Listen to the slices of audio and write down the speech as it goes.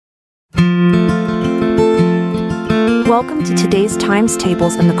Welcome to today's Times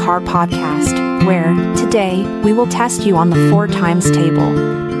Tables in the Car podcast, where, today, we will test you on the 4 times table.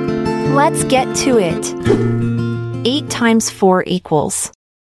 Let's get to it. 8 times 4 equals.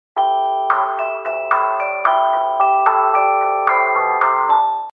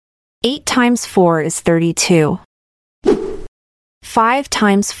 Eight times 4 is 32. 5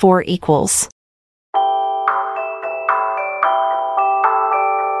 times 4 equals.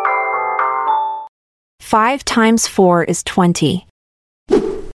 5 times 4 is 20.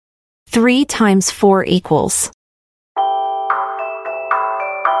 3 times 4 equals.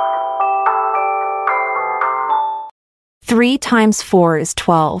 3 times 4 is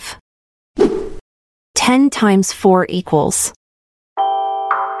 12. 10 times 4 equals.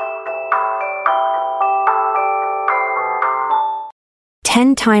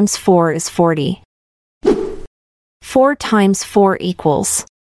 10 times 4 is 40. 4 times 4 equals.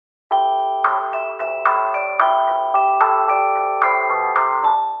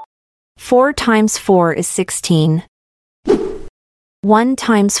 4 times 4 is 16. 1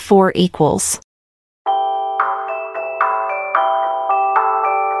 times 4 equals.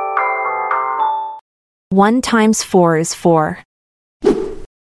 1 times 4 is 4.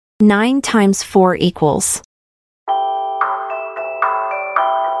 9 times 4 equals.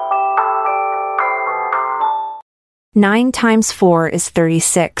 9 times 4 is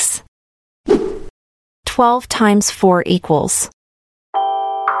 36. 12 times 4 equals.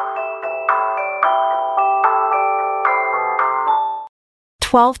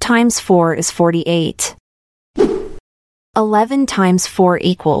 12 times 4 is 48. 11 times 4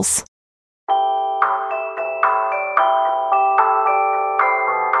 equals.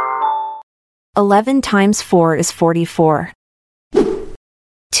 11 times 4 is 44.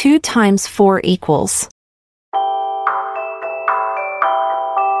 2 times 4 equals.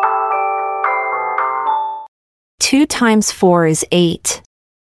 2 times 4 is 8.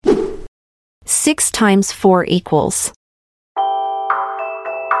 6 times 4 equals.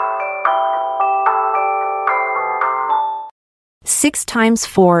 6 times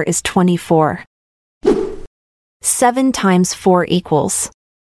 4 is 24. 7 times 4 equals.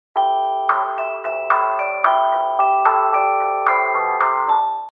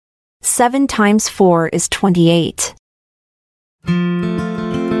 7 times 4 is 28.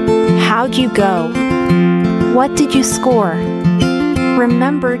 How'd you go? What did you score?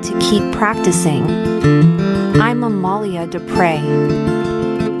 Remember to keep practicing. I'm Amalia Dupre.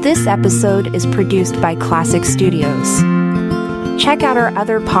 This episode is produced by Classic Studios. Check out our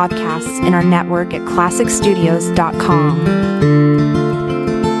other podcasts in our network at classicstudios.com.